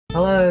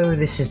Hello,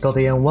 this is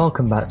Doddy and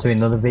welcome back to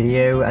another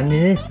video, and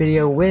in this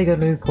video we're going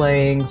to be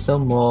playing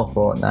some more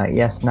Fortnite.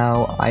 Yes,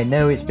 now I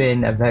know it's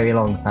been a very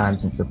long time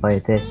since I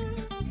played this,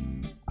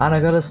 and I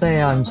gotta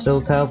say I'm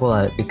still terrible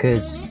at it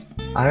because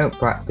I don't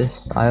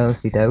practice, I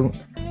honestly don't.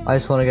 I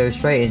just want to go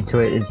straight into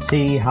it and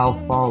see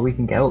how far we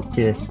can get up to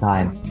this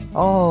time.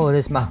 Oh,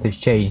 this map has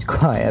changed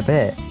quite a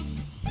bit.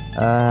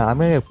 I'm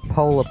gonna go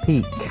Polar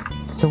Peak.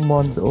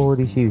 Someone's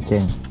already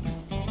shooting.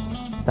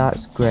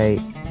 That's great.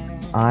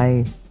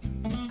 I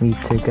need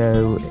to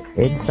go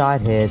inside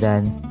here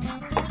then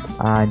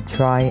and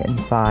try and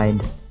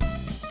find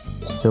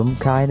some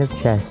kind of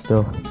chest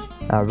stuff.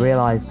 I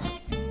realise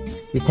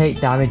you take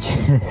damage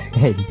in this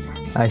game.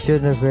 I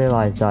shouldn't have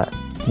realised that.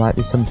 Might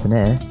be something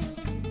here.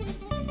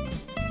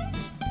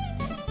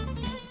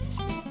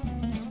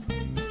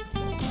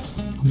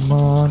 Come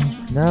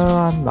on.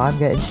 No, I'm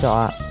getting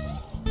shot at.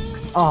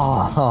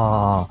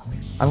 Oh,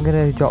 I'm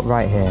gonna drop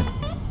right here.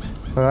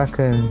 I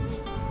reckon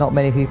not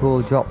many people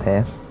will drop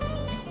here.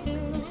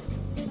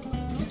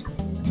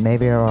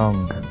 Maybe I'm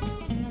wrong.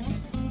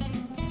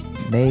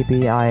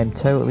 Maybe I am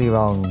totally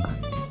wrong.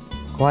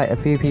 Quite a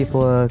few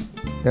people are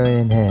going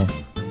in here.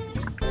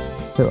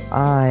 So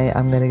I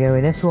am going to go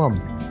in this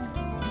one.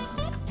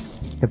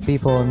 The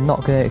people are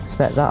not going to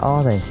expect that,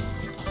 are they?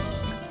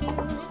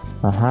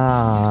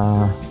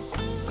 Aha!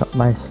 Got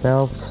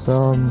myself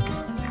some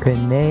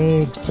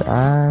grenades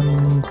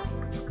and...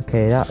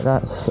 Okay,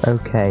 that's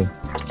okay.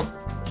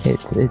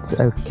 It's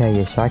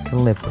okay-ish, I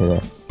can live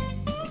with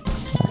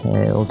it.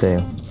 It'll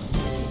do.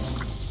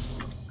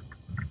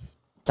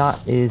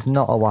 That is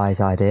not a wise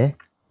idea.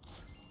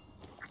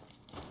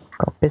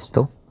 Got a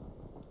pistol.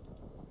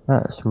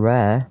 That's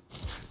rare.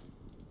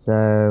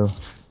 So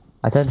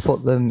I tend to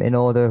put them in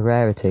order of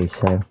rarity,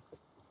 so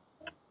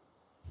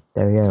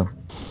there we go.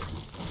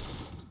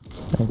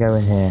 I'm go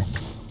in here.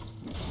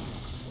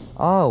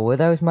 Oh, were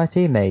those my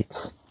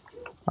teammates?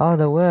 Oh,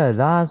 they were.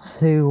 That's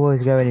who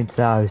was going into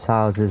those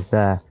houses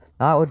there.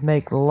 That would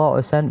make a lot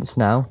of sense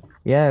now.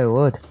 Yeah, it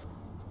would.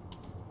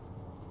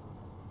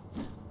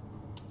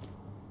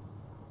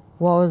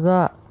 What was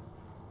that?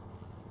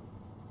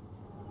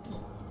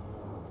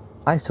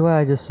 I swear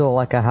I just saw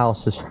like a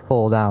house just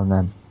fall down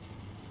then.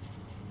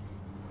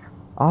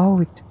 Oh,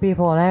 it's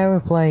people on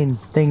aeroplane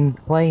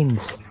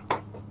planes.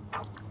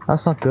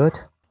 That's not good.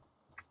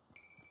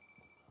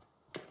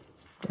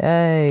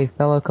 Hey,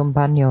 fellow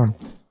companion.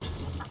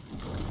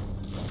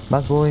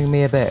 That's worrying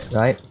me a bit,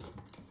 right?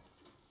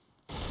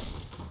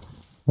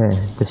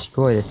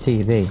 Destroy this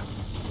TV.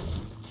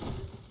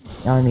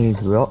 I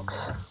need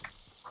rocks.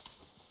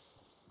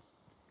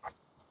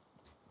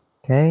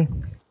 Okay,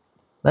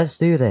 let's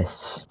do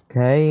this.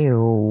 Okay,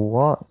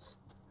 what's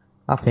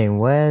happening?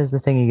 Where's the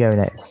thingy going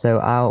next?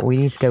 So we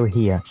need to go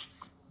here.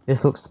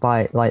 This looks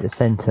like the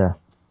center,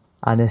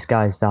 and this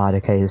guy's died.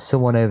 Okay, there's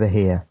someone over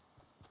here.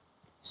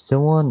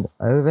 Someone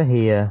over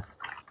here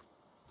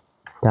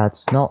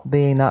that's not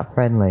being that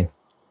friendly.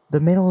 The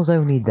middle's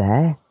only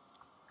there.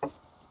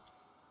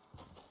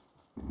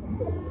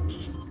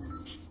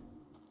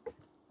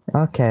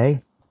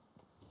 Okay,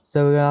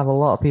 so we're gonna have a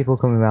lot of people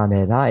coming around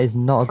here. That is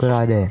not a good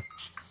idea.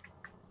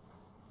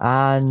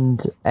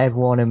 And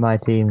everyone in my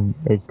team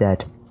is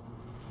dead.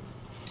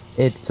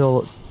 It's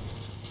all...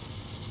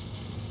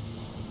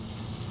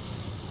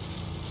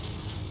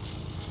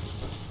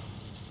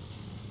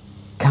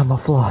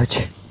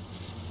 Camouflage.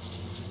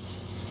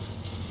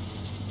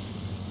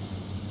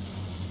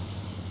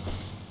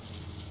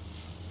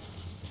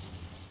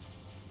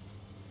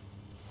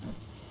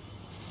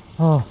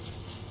 Oh,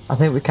 I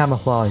think we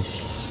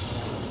camouflaged.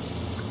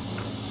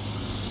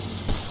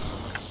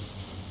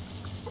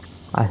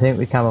 I think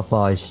we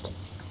camouflaged.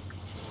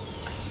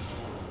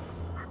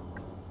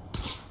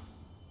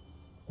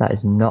 That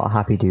is not a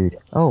happy dude.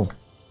 Oh,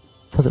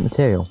 deposit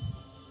material.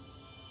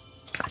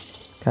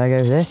 Can I go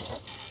with this?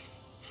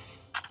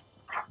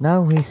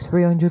 No, he's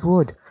 300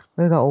 wood.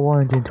 We got a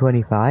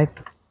 125.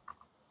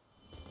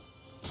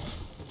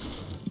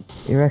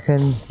 You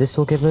reckon this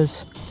will give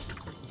us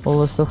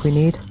all the stuff we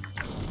need?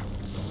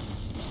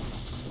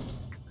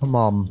 Come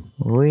on,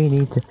 we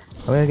need to...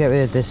 I'm gonna get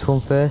rid of this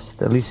one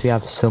first. At least we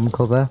have some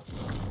cover.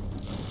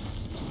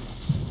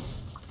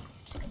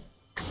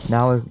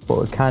 Now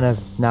we're kind of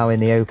now in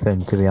the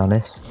open, to be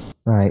honest.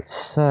 Right,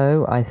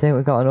 so I think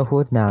we've got enough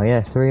wood now.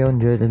 Yeah,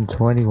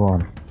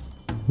 321.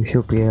 We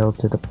should be able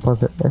to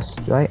deposit this,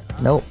 right?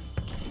 Nope.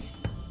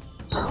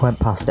 Went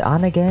past it,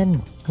 and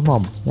again. Come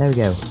on, there we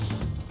go.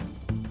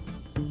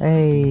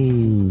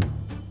 Hey.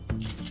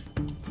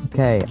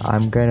 Okay,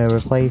 I'm gonna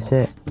replace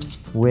it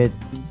with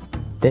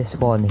this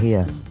one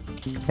here.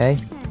 Okay,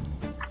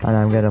 and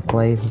I'm gonna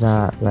place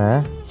that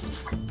there,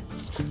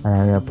 and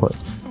I'm gonna put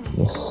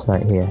this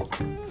right here.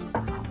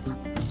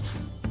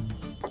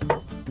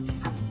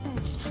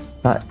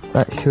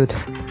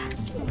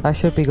 That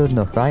should be good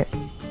enough, right?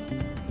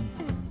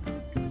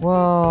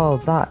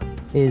 Whoa, that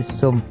is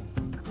some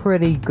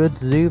pretty good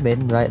zoom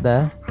in right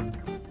there.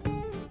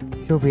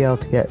 Should be able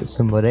to get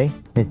somebody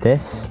with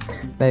this.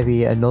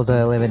 Maybe another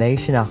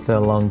elimination after a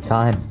long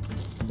time.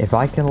 If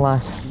I can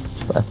last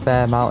a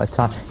fair amount of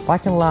time. If I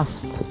can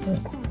last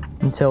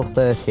until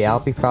 30, I'll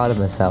be proud of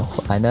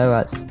myself. I know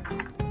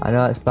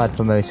that's bad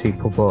for most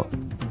people, but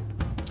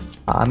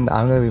I'm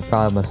gonna be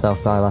proud of myself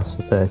if I last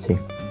for 30.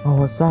 Oh,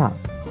 what's that?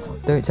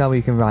 Don't tell me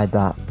you can ride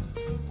that.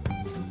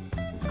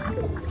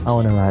 I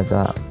wanna ride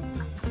that.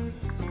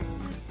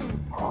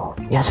 Oh,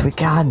 yes, we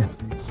can!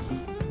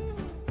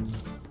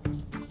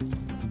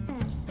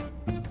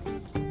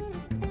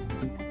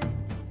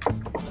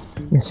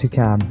 Yes, we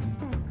can.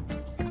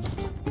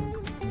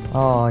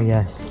 Oh,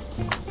 yes.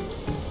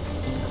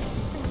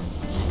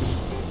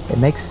 It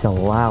makes a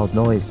loud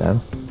noise,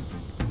 though.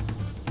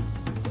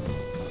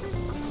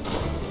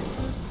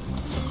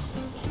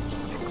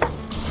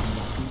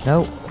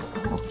 Nope.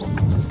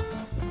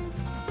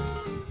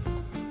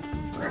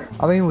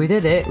 I mean, we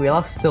did it. We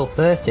lasted till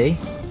 30.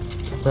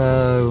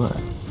 So,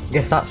 I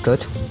guess that's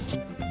good.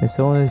 This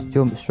one just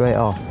jumped straight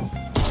off.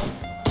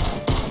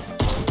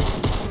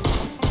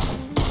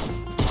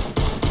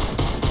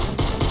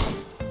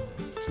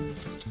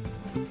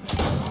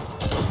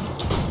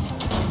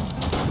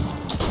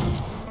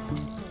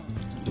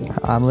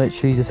 I'm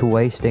literally just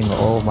wasting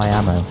all my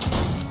ammo.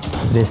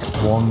 This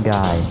one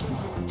guy.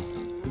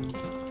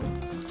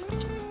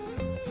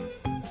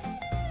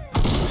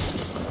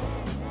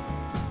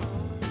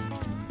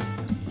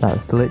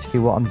 That's literally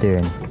what I'm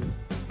doing.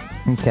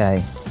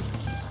 Okay.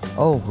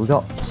 Oh, we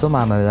got some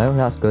ammo though,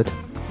 that's good.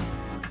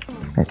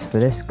 It's for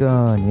this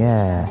gun,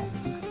 yeah.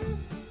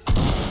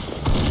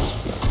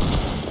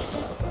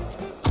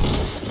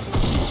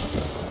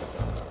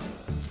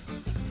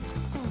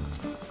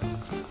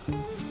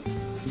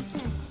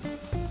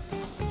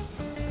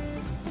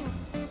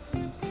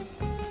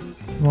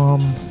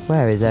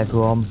 Where is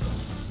everyone?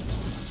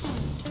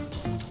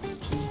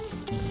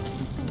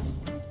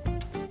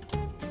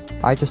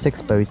 I just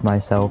exposed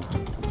myself.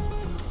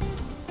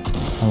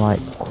 I'm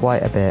like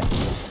quite a bit.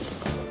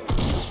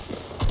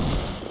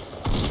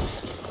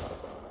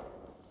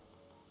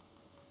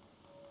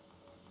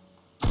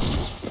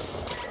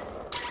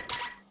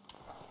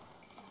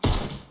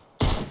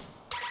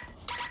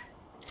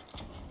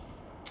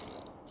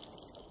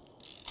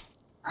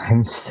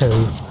 I'm so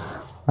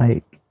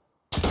like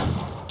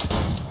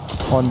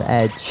on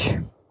edge.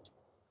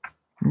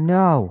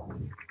 No.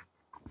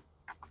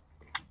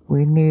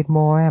 We need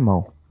more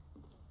ammo.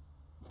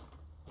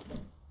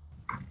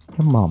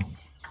 Come on.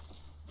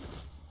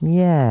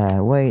 Yeah,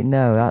 wait,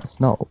 no, that's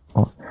not...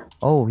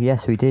 Oh,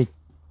 yes, we did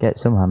get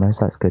some ammo,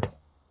 so that's good.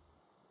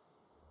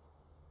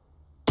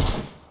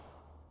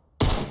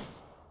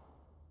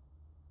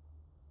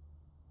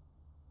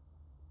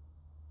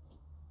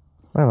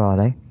 Where are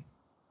they?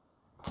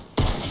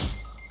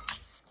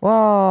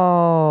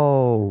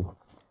 Whoa!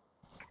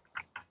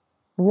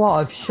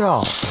 What a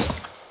shot!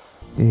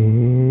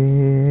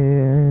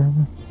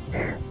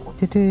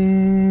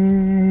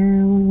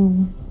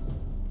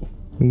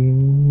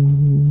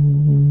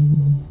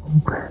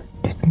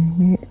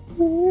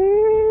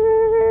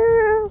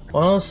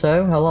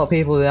 Also, a lot of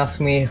people ask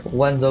me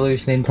when's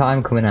Illusion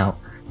Time coming out.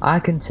 I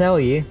can tell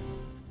you,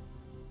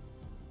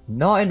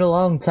 not in a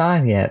long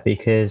time yet,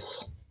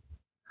 because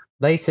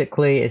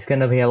basically it's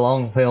going to be a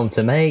long film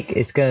to make.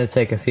 It's going to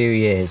take a few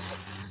years.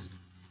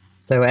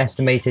 So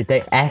estimated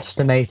date,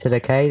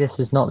 okay, this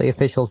is not the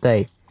official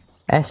date.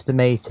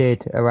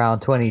 Estimated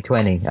around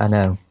 2020, I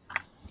know.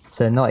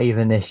 So not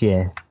even this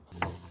year.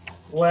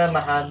 Where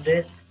my hand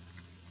is?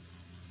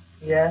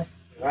 Yeah,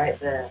 right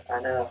there,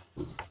 I know.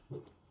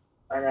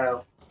 I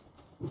know.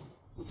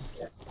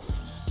 Yeah.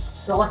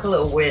 Got like a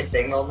little weird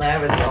thing on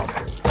there, isn't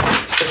it?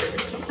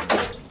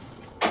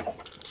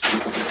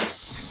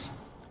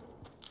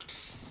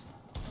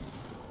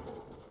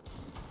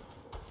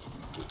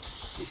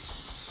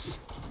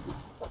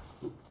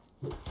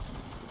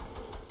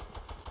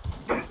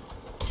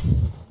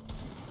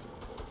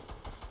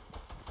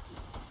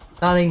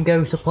 That didn't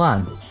go to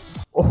plan.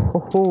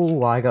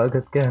 Oh, I got a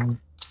good gun.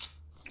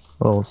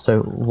 Well,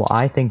 so what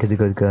I think is a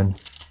good gun.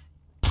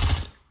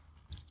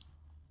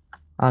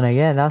 And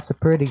again, that's a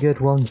pretty good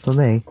one for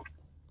me.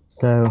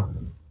 So,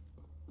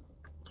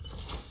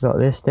 got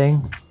this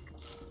thing.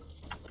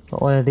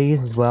 Got one of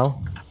these as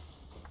well.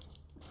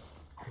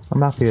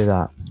 I'm happy with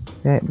that.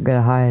 Yeah, I'm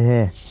gonna hide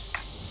here.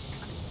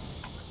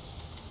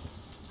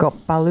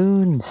 Got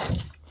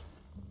balloons.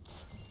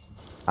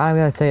 I'm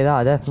gonna take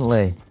that,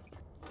 definitely.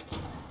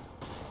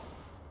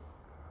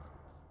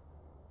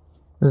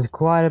 There's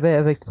quite a bit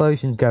of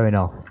explosions going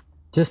off.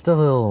 Just a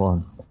little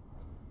one.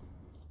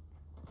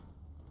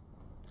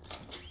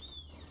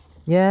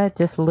 Yeah,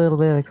 just a little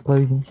bit of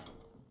explosion.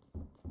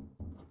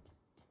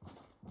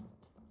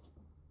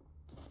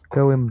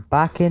 Going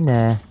back in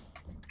there.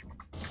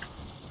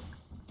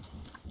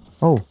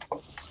 Oh,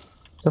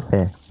 stuff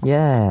here.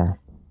 Yeah.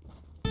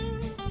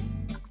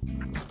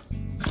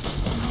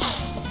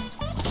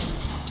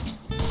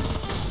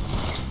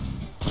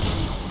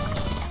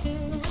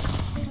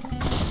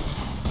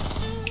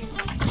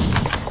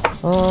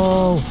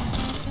 Oh.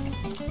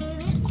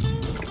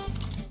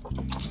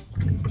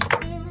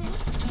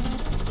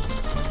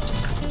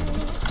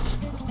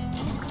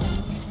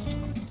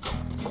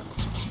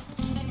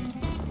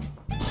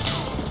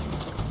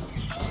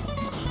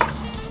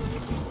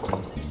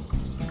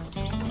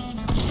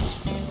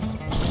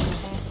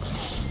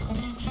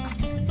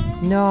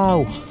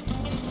 No!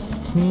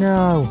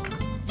 No!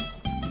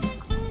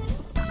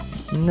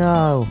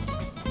 No!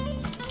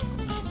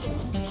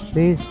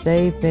 Please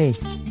save me!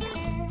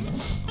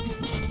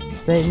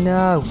 Say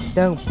no!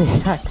 Don't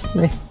pickaxe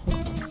me!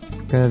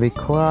 It's gonna be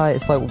quiet.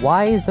 It's like,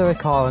 why is there a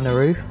car on the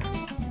roof?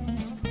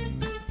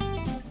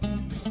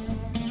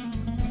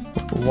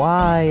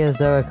 Why is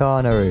there a car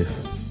on the roof?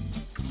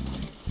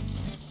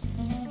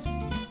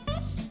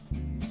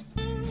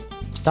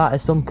 That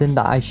is something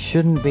that I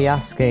shouldn't be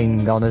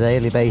asking on a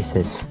daily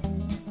basis.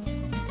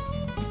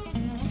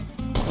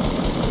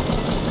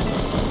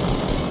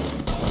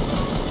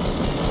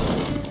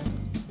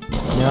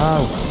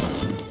 No!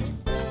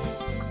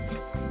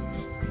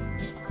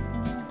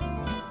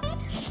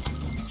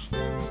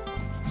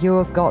 You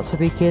have got to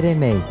be kidding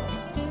me!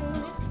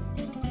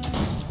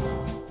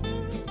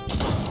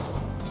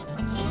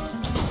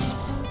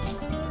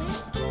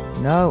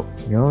 No,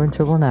 you're in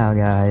trouble now,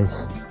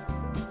 guys.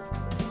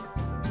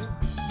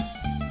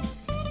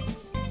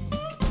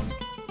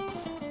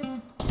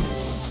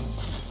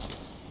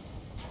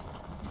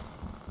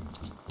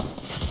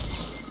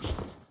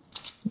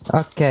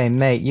 Okay,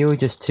 mate, you were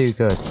just too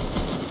good.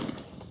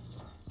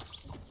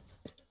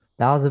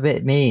 That was a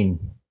bit mean.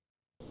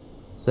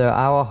 So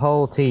our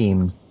whole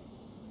team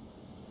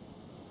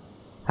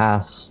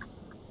has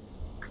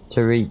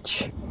to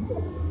reach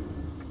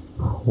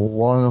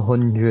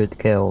 100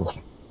 kills.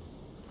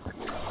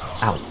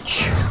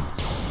 Ouch.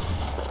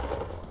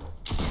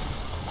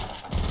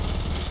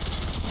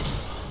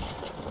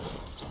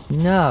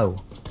 No.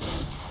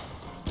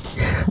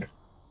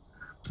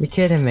 You're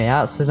kidding me,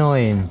 that's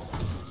annoying.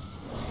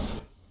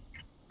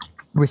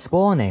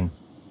 Respawning?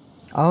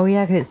 Oh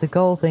yeah, it's the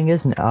gold thing,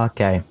 isn't it?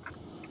 Okay.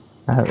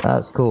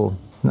 That's cool.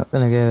 Not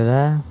gonna go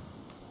there.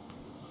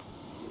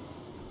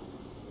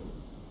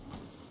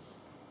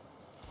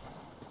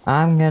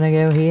 I'm gonna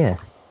go here.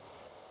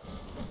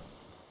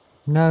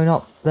 No,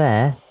 not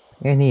there.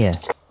 In here.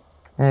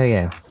 There we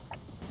go.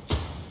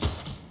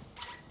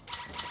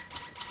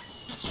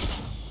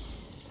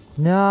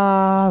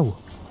 No!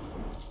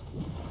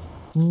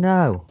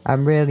 No!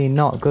 I'm really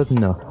not good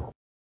enough.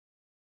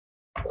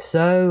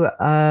 So,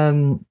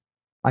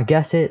 I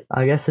guess this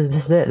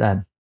is it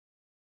then.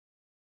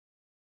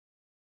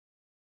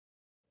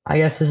 I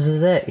guess this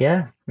is it,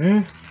 yeah?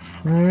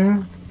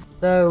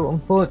 So,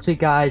 unfortunately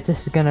guys,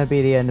 this is going to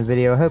be the end of the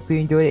video. I hope you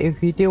enjoyed it.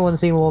 If you do want to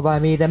see more by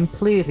me, then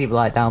please leave a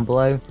like down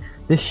below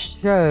to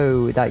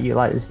show that you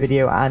like this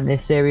video and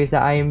this series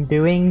that I am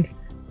doing.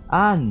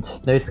 And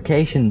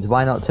notifications,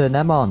 why not turn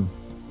them on?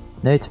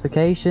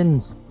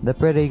 Notifications, they're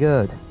pretty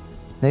good.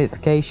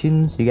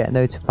 Notifications, you get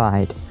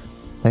notified.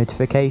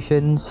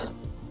 Notifications,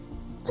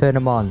 turn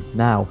them on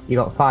now. You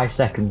got 5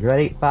 seconds.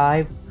 Ready?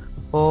 5,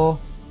 4,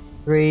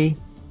 3,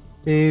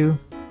 2,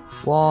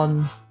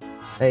 1.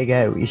 There you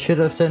go. You should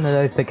have turned the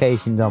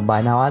notifications on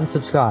by now and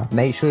subscribe.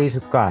 Make sure you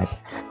subscribe.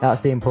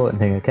 That's the important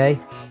thing, okay?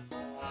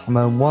 I'm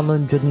on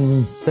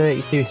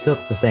 132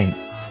 subs, I think.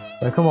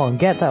 So come on,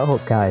 get that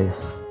hook,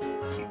 guys.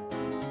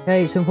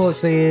 Okay, so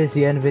unfortunately, it is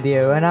the end of the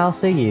video, and I'll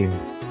see you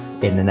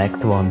in the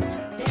next one.